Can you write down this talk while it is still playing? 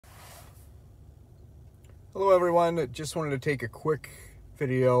Hello everyone, just wanted to take a quick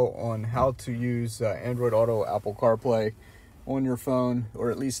video on how to use Android Auto Apple CarPlay on your phone,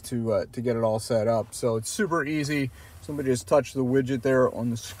 or at least to get it all set up. So it's super easy. Somebody just touch the widget there on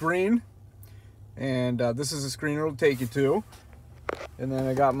the screen, and this is the screen it'll take you to. And then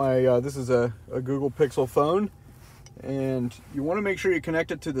I got my, this is a Google Pixel phone, and you want to make sure you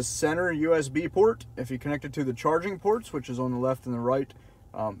connect it to the center USB port. If you connect it to the charging ports, which is on the left and the right,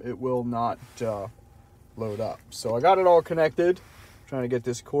 it will not load up. So I got it all connected. Trying to get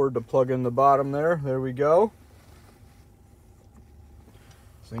this cord to plug in the bottom there. There we go.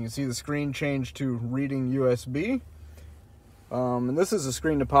 So you can see the screen change to reading USB. And this is a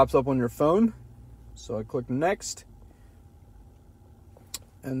screen that pops up on your phone. So I click next.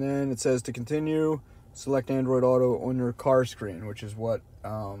 And then it says to continue, select Android Auto on your car screen, which is what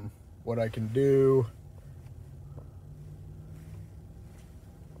I can do.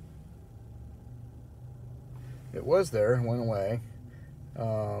 It was there, it went away.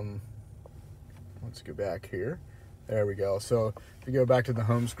 Let's go back here. There we go. So if you go back to the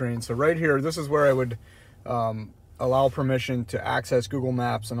home screen, so right here, this is where I would allow permission to access Google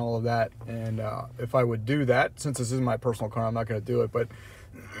Maps and all of that. And if I would do that, since this is my personal car, I'm not going to do it, but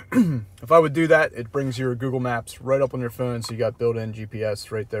if I would do that, it brings your Google Maps right up on your phone, so you got built-in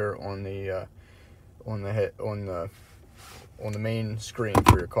GPS right there on the main screen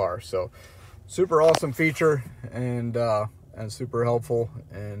for your car. So super awesome feature, and super helpful,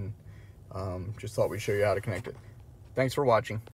 and just thought we'd show you how to connect it. Thanks for watching.